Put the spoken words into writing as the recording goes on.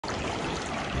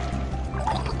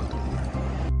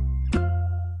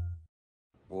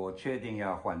我确定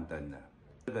要换灯了。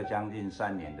这个将近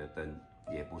3年的灯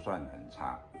也不算很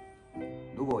差。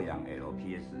如果养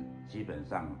LPS， 基本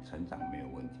上成长没有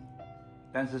问题，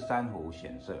但是珊瑚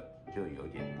显色就有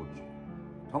点不足。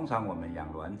通常我们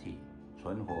养软体，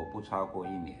存活不超过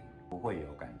1年，不会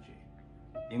有感觉，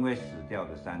因为死掉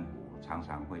的珊瑚常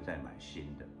常会再买新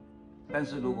的。但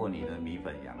是如果你的米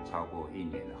粉养超过1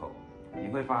年后，你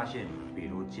会发现，比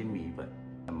如金米粉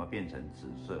怎么变成紫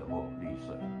色或绿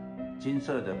色，金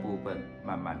色的部分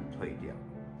慢慢退掉，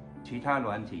其他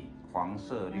软体黄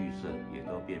色、绿色也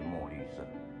都变墨绿色，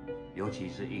尤其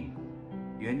是硬骨，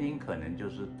原因可能就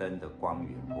是灯的光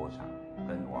源波长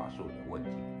跟瓦数有问题。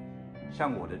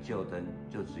像我的旧灯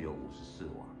就只有54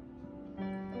瓦，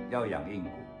要养硬骨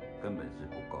根本是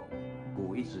不够，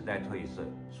骨一直在褪色，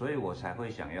所以我才会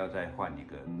想要再换一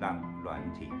个让软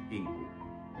体、硬骨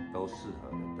都适合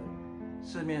的灯。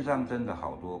市面上真的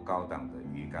好多高档的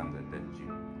鱼缸的灯具，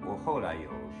我后来有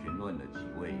询问了几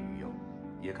位鱼友，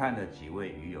也看了几位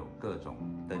鱼友各种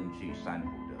灯具珊瑚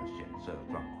的显色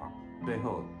状况，最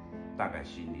后大概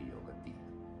心里有个底。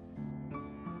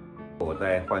我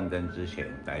在换灯之前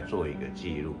来做一个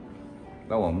记录，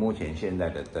那我目前现在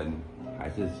的灯还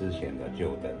是之前的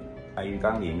旧灯。鱼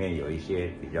缸里面有一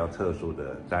些比较特殊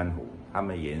的珊瑚，它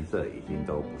们颜色已经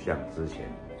都不像之前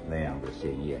那样的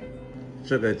鲜艳。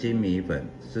这个金米粉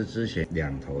是之前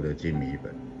2头的金米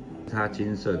粉，它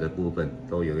金色的部分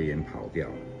都有点跑掉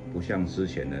了，不像之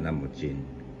前的那么金。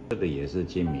这个也是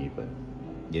金米粉，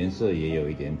颜色也有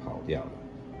一点跑掉了。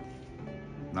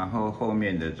然后后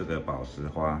面的这个宝石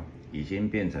花已经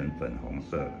变成粉红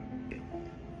色了。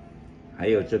还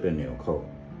有这个纽扣，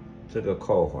这个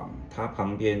扣环，它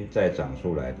旁边再长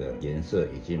出来的颜色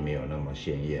已经没有那么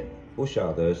鲜艳，不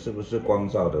晓得是不是光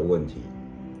照的问题。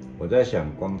我在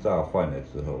想光照换了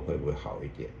之后会不会好一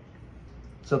点。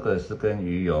这个是跟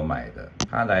鱼友买的，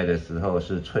他来的时候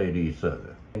是翠绿色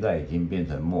的，现在已经变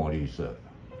成墨绿色了。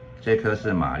这颗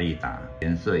是玛丽达，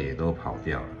颜色也都跑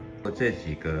掉了。这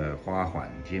几个花环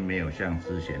已经没有像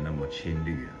之前那么青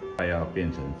绿了，快要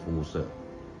变成肤色。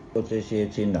这些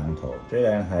金榔头虽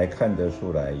然还看得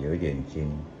出来有一点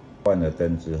金，换了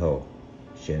灯之后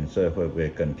显色会不会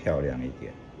更漂亮一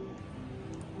点？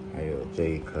还有这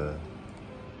一颗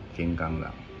金刚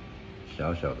狼，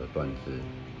小小的断枝，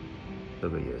这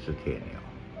个也是铁鸟。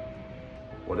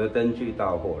我的灯具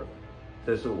到货了，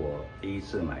这是我第一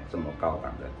次买这么高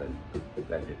档的灯，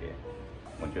在这边，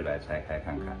我就来拆开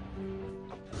看看。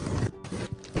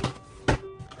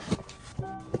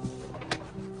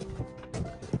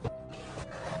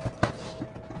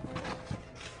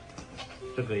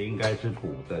这个应该是补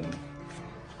灯，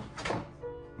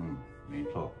没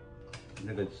错，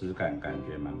那个质感感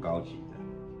觉蛮高级的。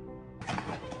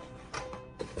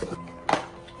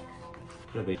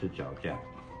这个是脚架，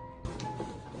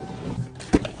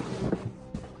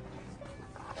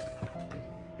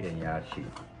变压器。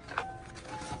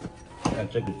看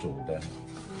这个主灯，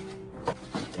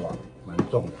哇，蛮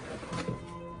重的，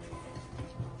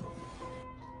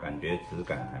感觉质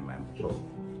感还蛮不错。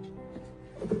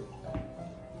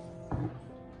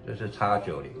这是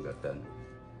X90的灯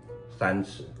，3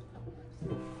尺。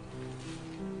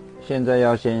现在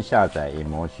要先下载影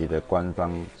魔奇的官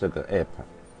方这个 App，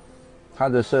 它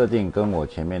的设定跟我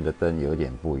前面的灯有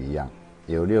点不一样，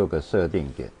有6个设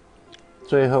定点，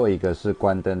最后一个是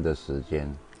关灯的时间，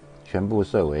全部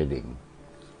设为0。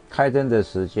开灯的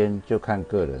时间就看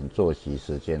个人作息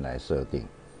时间来设定。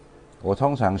我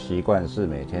通常习惯是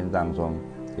每天当中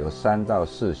有3到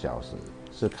4小时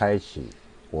是开启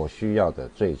我需要的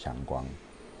最强光，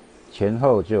前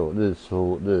后就日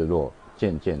出日落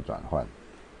渐渐转换。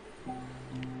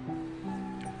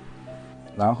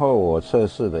然后我测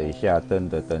试了一下灯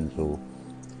的灯珠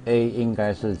 ，A 应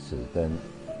该是紫灯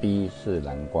 ，B 是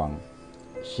蓝光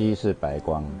 ，C 是白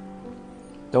光。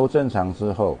都正常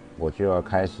之后，我就要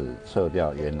开始撤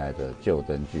掉原来的旧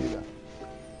灯具了。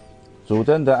主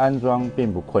灯的安装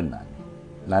并不困难，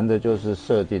难的就是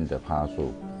设定的趴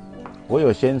数。我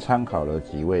有先参考了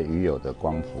几位鱼友的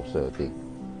光谱设定，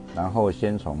然后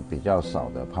先从比较少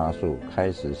的趴数开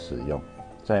始使用，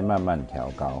再慢慢调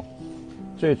高。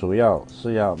最主要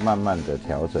是要慢慢的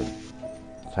调整，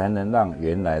才能让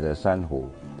原来的珊瑚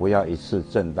不要一次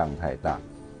震荡太大，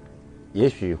也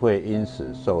许会因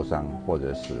此受伤或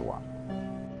者死亡。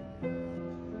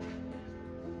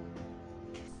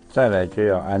再来就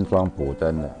要安装补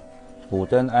灯了。补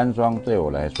灯安装对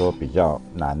我来说比较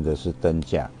难的是灯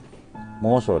架，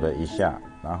摸索了一下，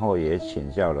然后也请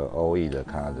教了欧意的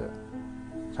卡着，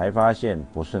才发现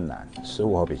不是难，是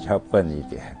我比较笨一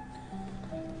点。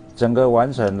整个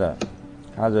完成了，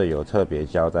卡着有特别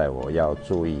交代我要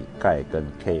注意钙跟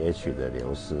KH 的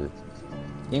流失，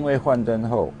因为换灯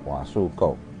后瓦数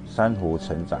够，珊瑚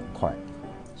成长快，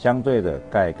相对的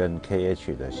钙跟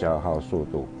KH 的消耗速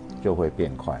度就会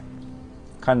变快。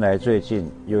看来最近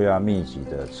又要密集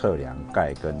的测量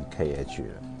钙跟 KH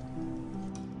了。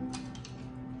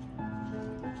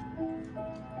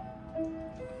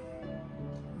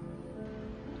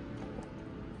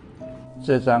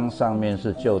这张上面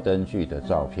是旧灯具的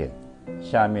照片，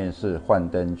下面是换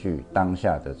灯具当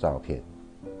下的照片。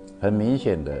很明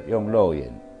显的，用肉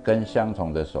眼跟相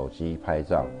同的手机拍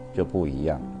照就不一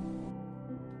样。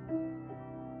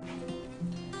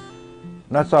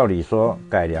那照理说，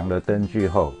改良了灯具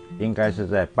后，应该是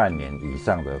在半年以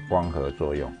上的光合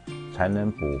作用，才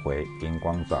能补回荧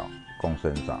光藻、共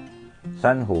生藻，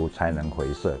珊瑚才能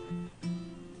回色。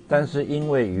但是因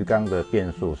为鱼缸的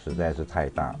变数实在是太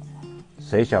大，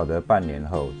谁晓得半年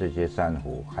后这些珊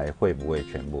瑚还会不会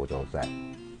全部都在？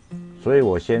所以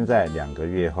我先在2个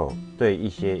月后，对一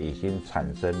些已经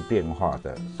产生变化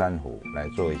的珊瑚来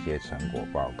做一些成果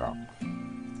报告。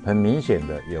很明显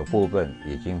的，有部分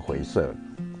已经回色了，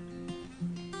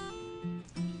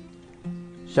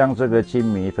像这个金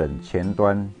米粉前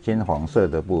端金黄色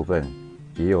的部分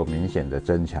也有明显的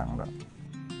增强了。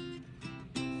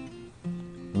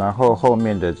然后后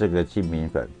面的这个金米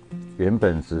粉，原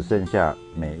本只剩下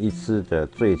每一支的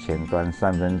最前端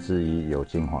1/3有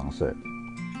金黄色，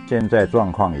现在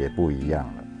状况也不一样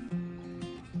了。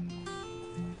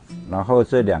然后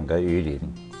这2个鱼鳞，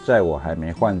在我还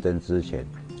没换灯之前，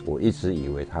我一直以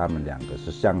为它们2个是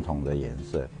相同的颜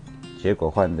色，结果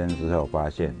换灯之后发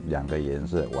现2个颜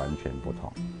色完全不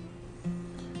同。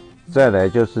再来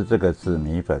就是这个紫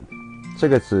米粉，这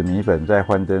个紫米粉在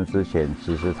换灯之前，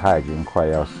其实它已经快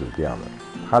要死掉了，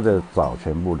它的藻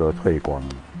全部都退光了。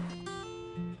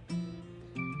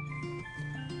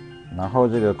然后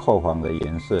这个扣黄的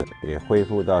颜色也恢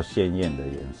复到鲜艳的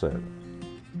颜色了。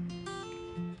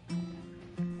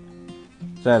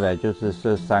再来就是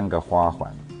这3个花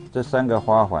环，这3个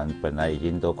花环本来已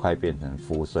经都快变成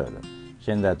肤色了，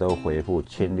现在都恢复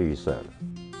青绿色了。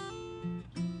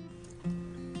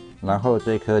然后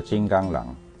这颗金刚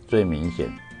狼最明显，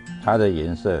它的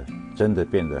颜色真的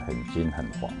变得很金很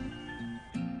黄。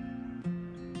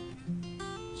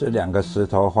这2个石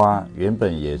头花原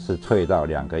本也是退到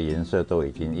2个颜色都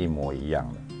已经一模一样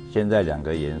了，现在2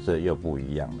个颜色又不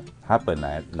一样了。它本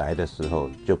来来的时候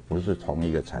就不是同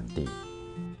一个产地。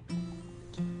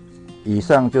以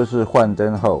上就是换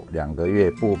灯后2个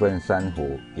月部分珊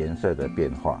瑚颜色的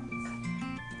变化。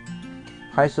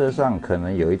拍摄上可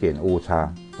能有一点误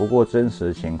差，不过真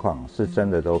实情况是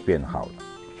真的都变好了。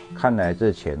看来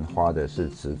这钱花的是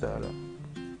值得了。